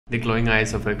The glowing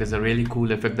eyes effect is a really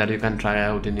cool effect that you can try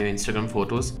out in your Instagram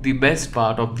photos. The best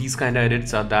part of these kind of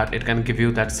edits are that it can give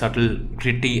you that subtle,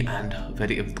 gritty and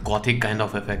very gothic kind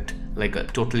of effect, like a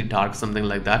totally dark, something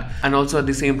like that. And also at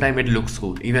the same time it looks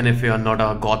cool. Even if you are not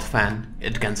a goth fan,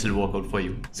 it can still work out for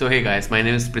you. So hey guys, my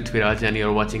name is Prithviraj and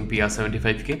you're watching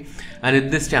PR75k, and in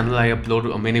this channel I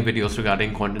upload many videos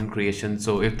regarding content creation.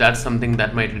 So if that's something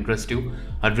that might interest you,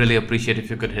 I'd really appreciate if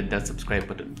you could hit that subscribe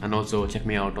button, and also check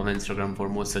me out on Instagram for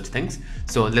more such things.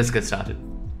 So let's get started.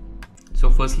 So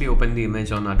firstly, open the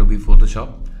image on Adobe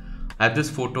Photoshop. I have this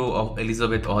photo of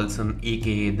Elizabeth Olsen,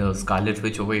 aka the Scarlet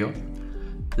Witch, over here.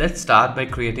 Let's start by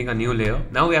creating a new layer.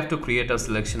 Now we have to create a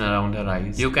selection around her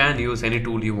eyes. You can use any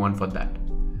tool you want for that.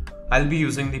 I'll be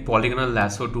using the polygonal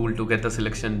lasso tool to get the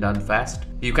selection done fast.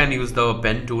 You can use the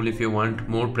pen tool if you want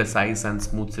more precise and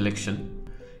smooth selection.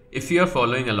 If you are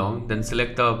following along, then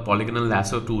select the polygonal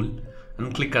lasso tool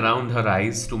and click around her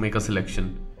eyes to make a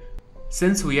selection.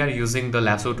 Since we are using the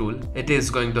lasso tool, it is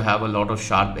going to have a lot of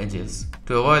sharp edges.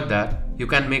 To avoid that, you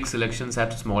can make selections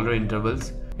at smaller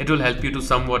intervals. It will help you to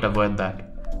somewhat avoid that.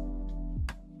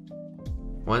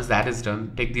 Once that is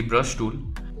done, take the brush tool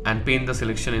and paint the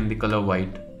selection in the color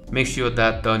white. Make sure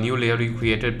that the new layer you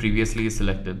created previously is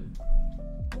selected.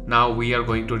 Now we are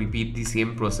going to repeat the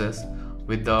same process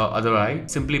with the other eye.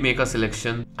 Simply make a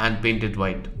selection and paint it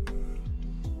white.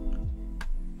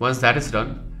 Once that is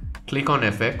done, click on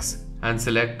FX and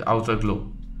select outer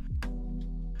glow.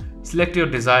 Select your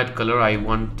desired color. I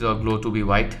want the glow to be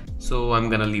white, so I'm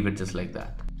gonna leave it just like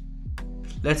that.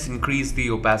 Let's increase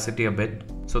the opacity a bit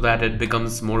so that it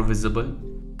becomes more visible.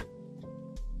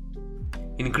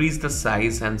 Increase the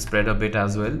size and spread a bit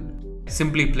as well.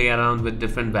 Simply play around with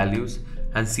different values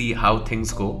and see how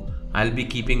things go. I'll be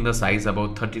keeping the size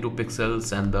about 32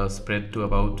 pixels and the spread to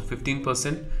about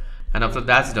 15%. And after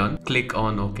that's done, click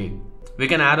on OK. We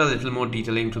can add a little more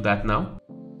detailing to that now.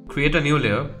 Create a new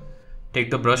layer.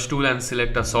 Take the brush tool and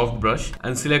select a soft brush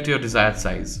and select your desired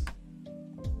size.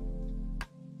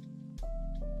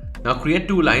 Now create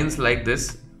two lines like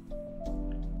this.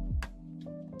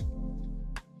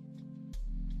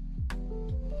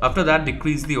 After that,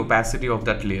 decrease the opacity of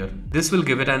that layer. This will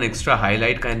give it an extra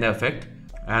highlight kind of effect,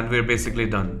 and we're basically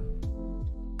done.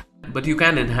 But you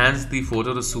can enhance the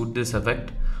photo to suit this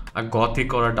effect. A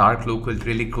gothic or a dark look will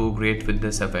really go great with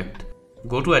this effect.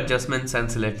 Go to adjustments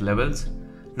and select levels.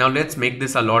 Now let's make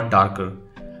this a lot darker.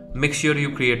 Make sure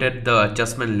you created the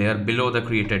adjustment layer below the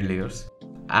created layers.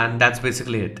 And that's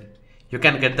basically it. You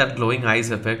can get that glowing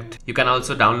eyes effect. You can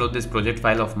also download this project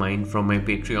file of mine from my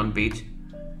Patreon page.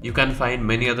 You can find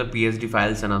many other PSD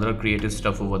files and other creative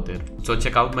stuff over there. So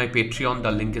check out my Patreon,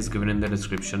 the link is given in the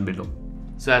description below.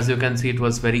 So as you can see, it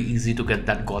was very easy to get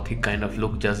that gothic kind of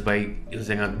look just by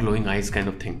using a glowing eyes kind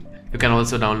of thing. You can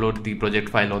also download the project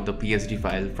file or the PSD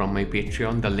file from my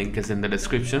Patreon, the link is in the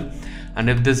description. And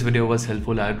if this video was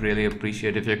helpful, I'd really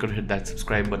appreciate if you could hit that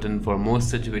subscribe button for more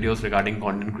such videos regarding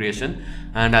content creation.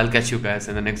 And I'll catch you guys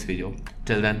in the next video.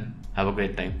 Till then, have a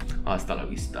great time. Hasta la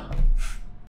vista.